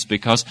events,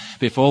 because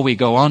before we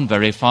go on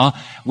very far,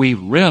 we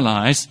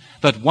realize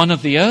that one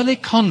of the early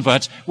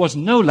converts was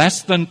no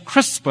less than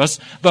Crispus,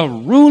 the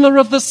ruler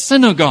of the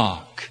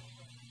synagogue,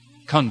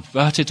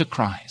 converted to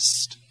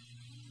Christ.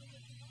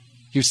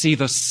 You see,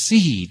 the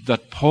seed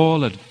that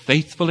Paul had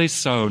faithfully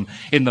sown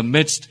in the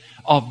midst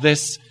of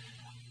this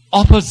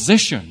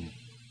opposition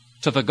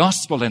to the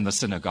gospel in the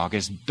synagogue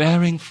is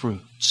bearing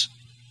fruit.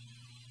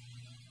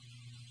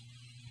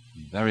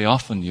 Very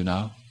often, you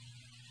know,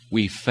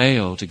 we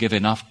fail to give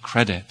enough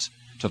credit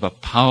to the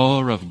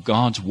power of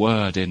God's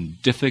word in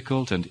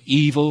difficult and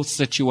evil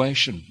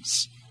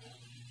situations.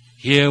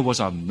 Here was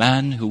a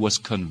man who was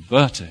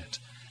converted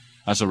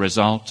as a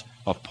result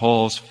of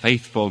Paul's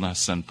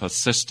faithfulness and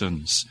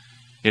persistence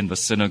in the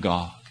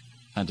synagogue,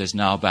 and is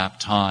now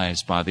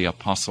baptized by the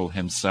apostle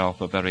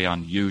himself, a very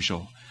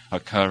unusual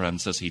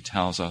occurrence, as he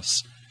tells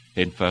us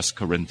in 1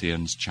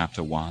 Corinthians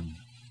chapter 1.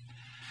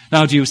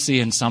 Now, do you see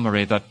in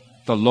summary that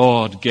the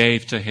Lord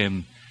gave to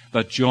him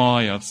the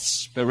joy of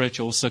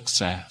spiritual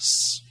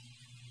success?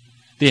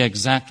 The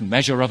exact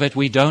measure of it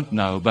we don't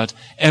know, but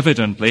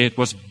evidently it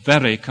was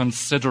very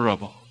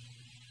considerable,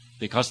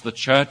 because the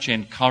church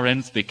in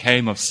Corinth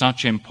became of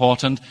such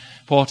importance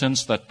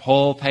that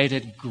Paul paid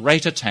it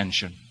great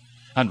attention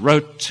and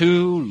wrote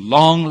 2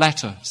 long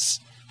letters,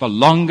 the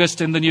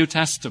longest in the New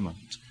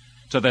Testament,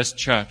 to this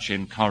church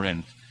in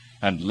Corinth,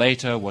 and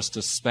later was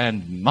to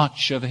spend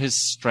much of his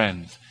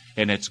strength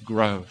in its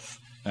growth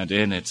and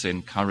in its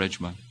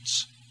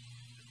encouragement.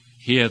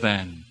 Here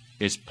then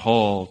is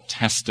Paul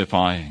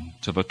testifying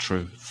to the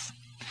truth.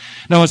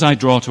 Now, as I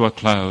draw to a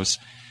close,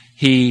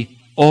 he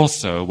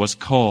also was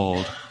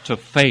called to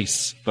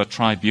face the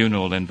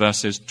tribunal in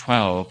verses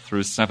 12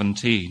 through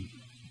 17.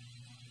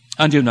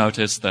 And you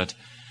notice that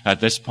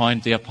at this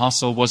point the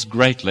apostle was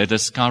greatly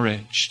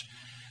discouraged.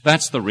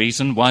 That's the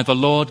reason why the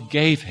Lord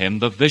gave him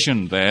the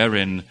vision there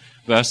in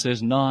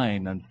verses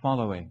 9 and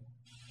following.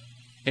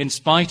 In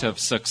spite of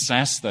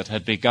success that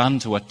had begun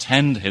to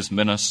attend his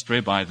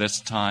ministry by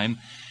this time,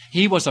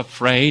 he was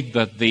afraid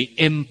that the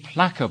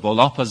implacable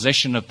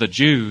opposition of the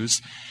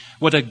Jews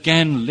would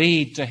again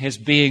lead to his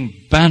being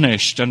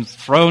banished and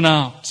thrown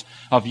out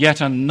of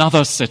yet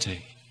another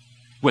city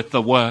with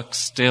the work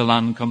still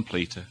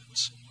uncompleted.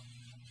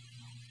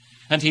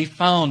 And he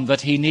found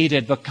that he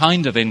needed the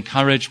kind of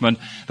encouragement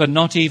that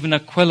not even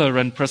Aquila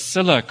and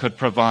Priscilla could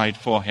provide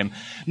for him,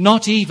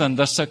 not even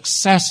the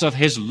success of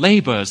his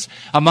labors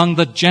among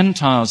the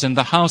Gentiles in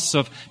the house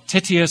of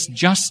Titius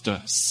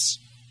Justus.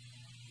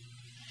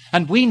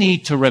 And we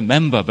need to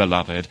remember,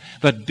 beloved,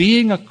 that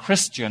being a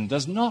Christian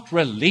does not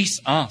release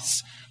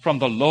us from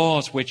the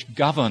laws which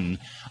govern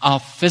our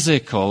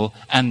physical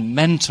and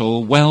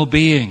mental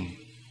well-being.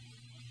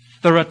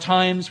 There are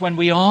times when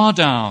we are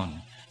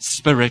down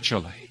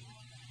spiritually,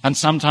 and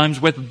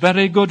sometimes with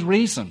very good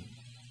reason.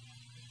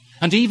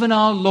 And even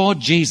our Lord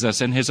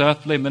Jesus in his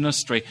earthly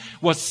ministry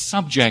was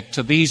subject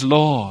to these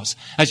laws,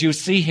 as you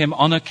see him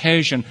on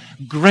occasion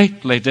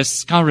greatly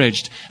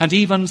discouraged and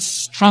even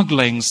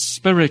struggling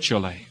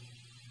spiritually,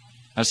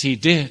 as he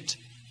did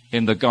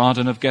in the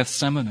Garden of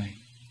Gethsemane.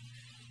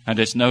 And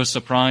it's no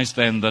surprise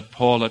then that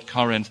Paul at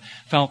Corinth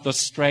felt the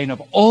strain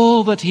of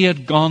all that he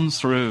had gone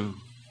through.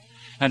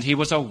 And he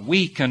was a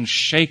weak and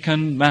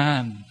shaken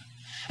man,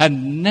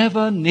 and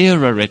never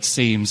nearer, it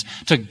seems,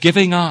 to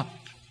giving up.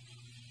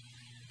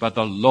 But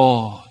the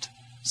Lord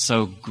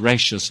so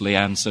graciously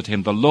answered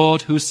him, the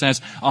Lord who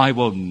says, I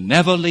will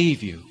never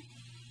leave you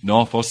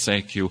nor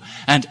forsake you.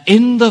 And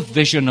in the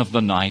vision of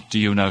the night, do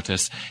you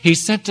notice, he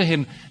said to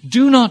him,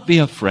 do not be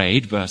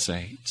afraid, verse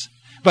 8,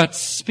 but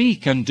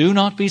speak and do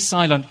not be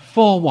silent.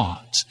 For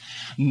what?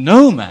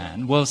 No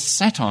man will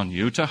set on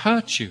you to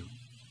hurt you.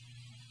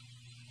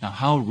 Now,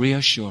 how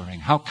reassuring,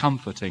 how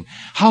comforting,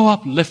 how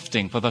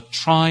uplifting for the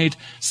tried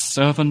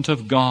servant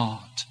of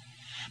God.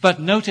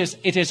 But notice,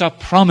 it is a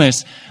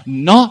promise,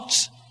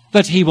 not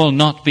that he will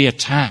not be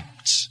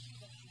attacked,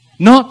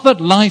 not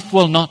that life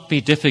will not be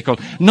difficult,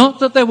 not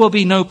that there will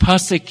be no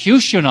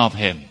persecution of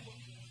him,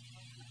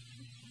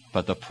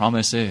 but the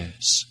promise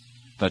is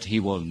that he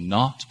will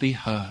not be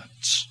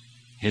hurt.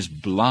 His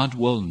blood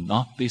will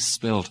not be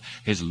spilled.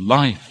 His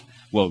life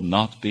will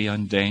not be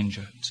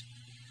endangered.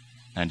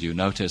 And you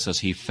notice as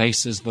he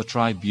faces the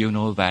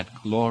tribunal,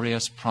 that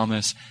glorious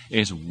promise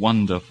is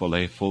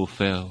wonderfully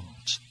fulfilled.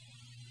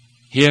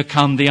 Here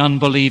come the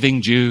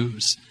unbelieving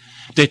Jews,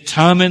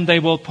 determined they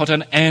will put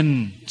an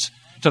end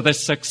to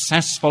this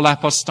successful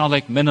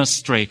apostolic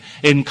ministry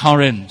in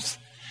Corinth.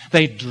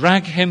 They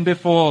drag him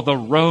before the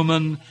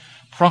Roman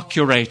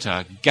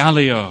procurator,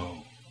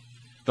 Gallio,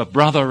 the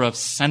brother of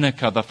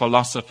Seneca the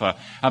philosopher,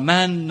 a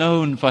man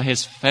known for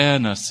his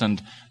fairness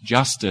and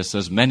justice,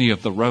 as many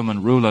of the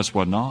Roman rulers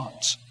were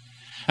not.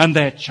 And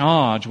their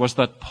charge was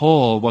that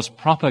Paul was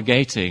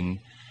propagating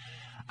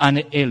an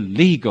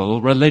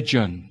illegal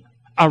religion,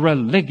 a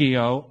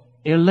religio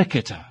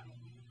illicita.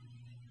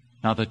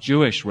 Now, the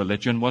Jewish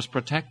religion was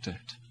protected,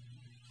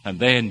 and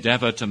they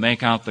endeavored to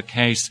make out the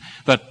case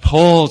that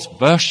Paul's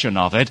version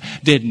of it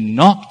did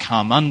not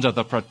come under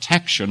the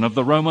protection of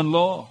the Roman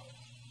law.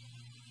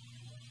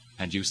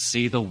 And you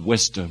see the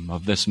wisdom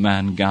of this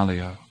man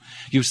Gallio.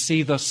 You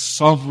see the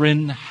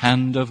sovereign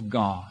hand of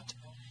God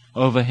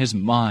over his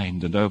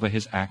mind and over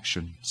his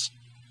actions.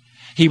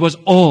 He was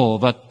all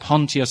that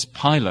Pontius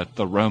Pilate,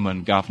 the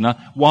Roman governor,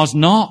 was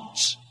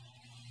not.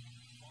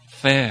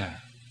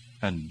 Fair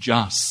and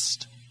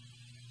just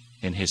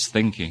in his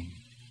thinking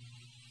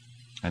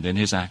and in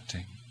his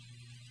acting.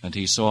 And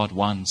he saw at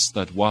once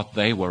that what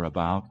they were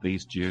about,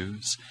 these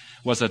Jews,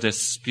 was a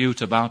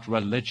dispute about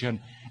religion,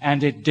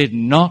 and it did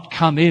not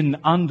come in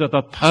under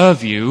the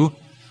purview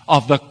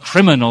of the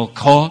criminal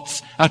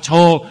courts at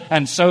all.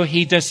 And so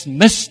he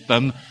dismissed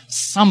them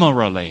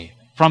summarily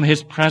from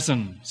his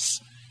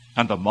presence.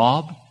 And the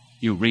mob,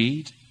 you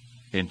read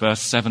in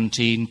verse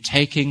 17,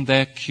 taking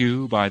their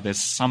cue by this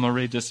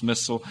summary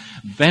dismissal,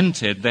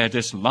 vented their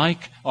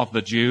dislike of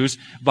the Jews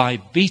by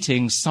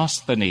beating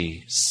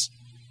Sosthenes,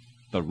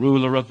 the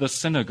ruler of the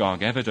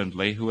synagogue,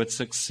 evidently, who had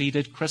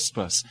succeeded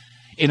Crispus,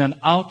 in an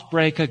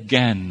outbreak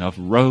again of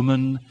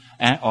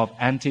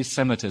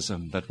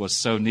anti-Semitism that was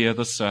so near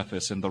the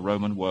surface in the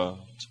Roman world.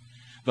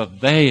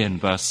 But they, in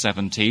verse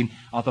 17,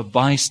 are the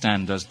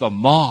bystanders, the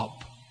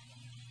mob.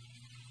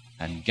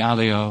 And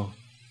Gallio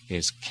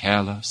is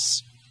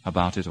careless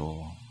about it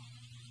all.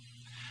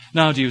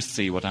 Now, do you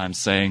see what I'm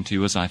saying to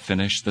you as I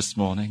finish this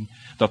morning?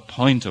 The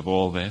point of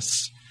all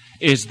this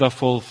is the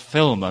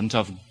fulfillment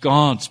of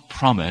God's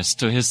promise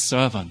to his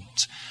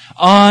servant.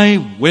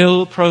 I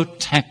will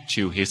protect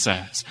you, he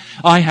says.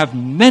 I have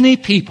many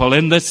people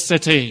in this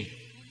city.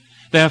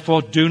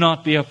 Therefore, do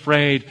not be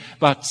afraid,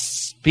 but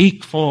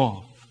speak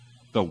forth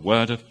the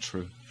word of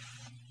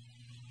truth.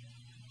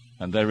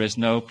 And there is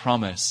no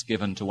promise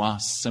given to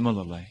us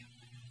similarly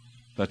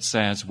that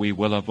says we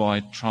will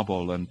avoid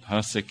trouble and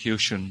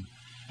persecution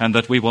and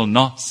that we will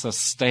not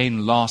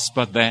sustain loss,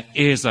 but there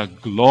is a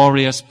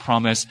glorious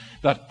promise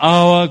that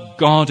our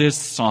God is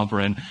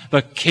sovereign,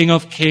 the King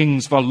of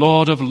Kings, the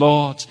Lord of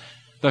Lords.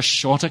 The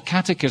Shorter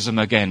Catechism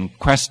again,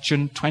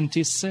 question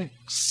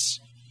 26.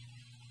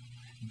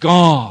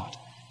 God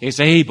is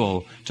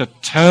able to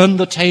turn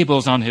the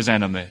tables on his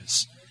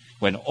enemies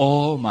when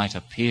all might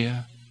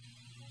appear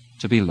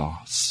to be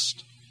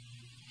lost.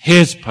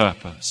 His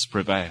purpose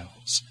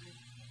prevails,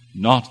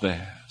 not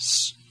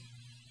theirs.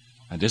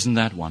 And isn't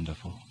that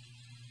wonderful?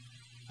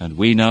 And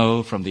we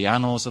know from the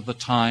annals of the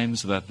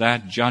times that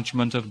that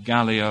judgment of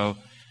Gallio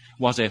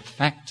was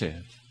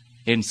effective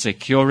in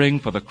securing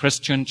for the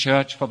Christian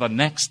church for the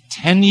next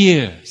 10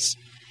 years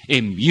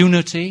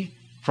immunity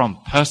from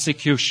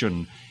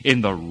persecution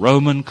in the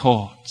Roman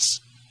courts.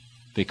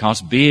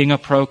 Because being a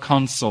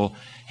proconsul,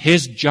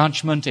 his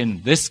judgment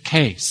in this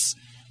case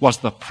was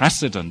the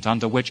precedent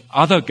under which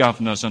other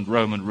governors and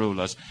Roman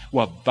rulers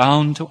were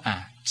bound to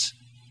act.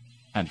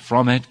 And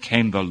from it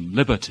came the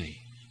liberty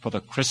for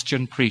the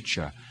Christian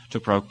preacher to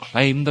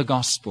proclaim the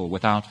gospel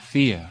without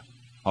fear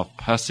of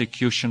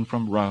persecution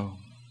from Rome.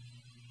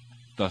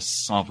 The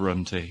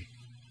sovereignty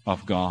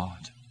of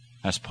God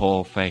as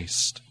Paul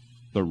faced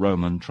the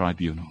Roman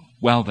tribunal.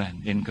 Well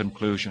then, in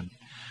conclusion,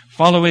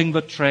 following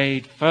the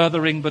trade,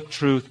 furthering the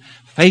truth,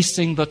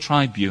 facing the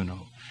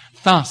tribunal.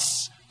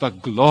 Thus the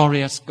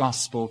glorious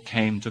gospel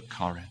came to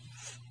Corinth.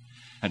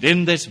 And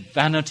in this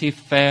Vanity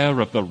Fair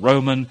of the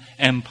Roman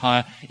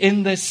Empire,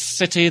 in this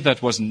city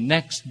that was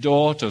next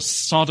door to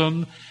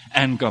Sodom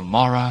and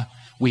Gomorrah,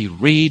 we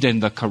read in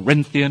the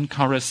Corinthian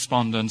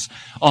correspondence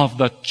of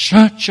the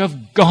church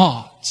of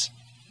God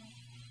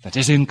that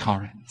is in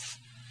Corinth.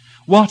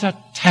 What a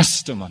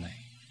testimony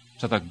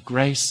to the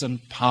grace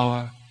and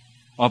power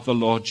of the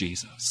Lord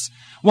Jesus.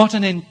 What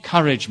an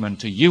encouragement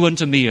to you and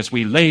to me as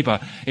we labor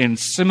in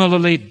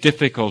similarly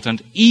difficult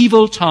and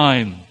evil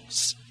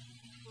times.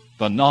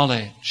 The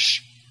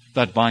knowledge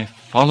that by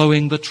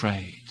following the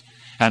trade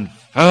and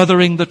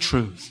furthering the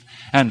truth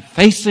and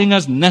facing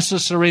as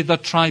necessary the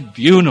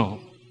tribunal,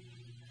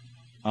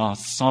 our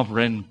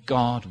sovereign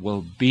God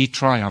will be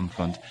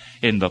triumphant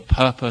in the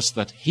purpose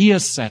that he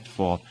has set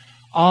forth.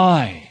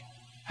 I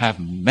have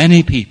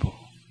many people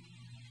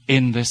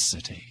in this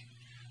city.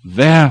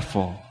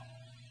 Therefore,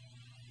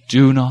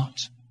 do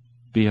not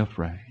be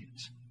afraid.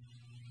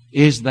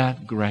 Is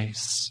that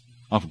grace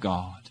of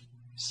God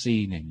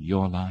seen in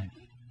your life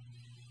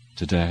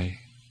today?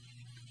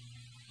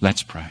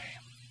 Let's pray.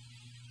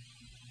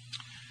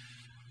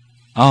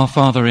 Our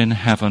Father in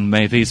heaven,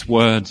 may these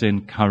words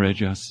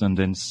encourage us and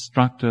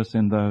instruct us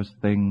in those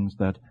things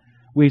that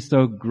we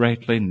so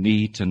greatly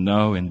need to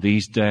know in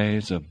these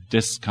days of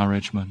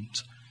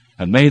discouragement.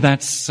 And may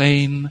that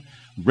same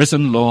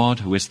risen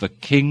Lord, who is the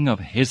King of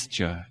his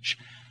church,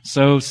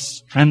 so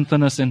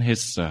strengthen us in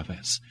his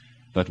service,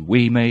 that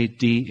we may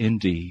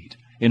indeed,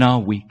 in our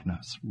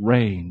weakness,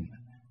 reign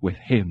with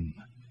him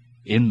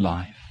in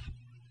life.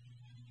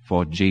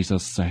 For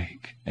Jesus'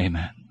 sake,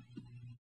 amen.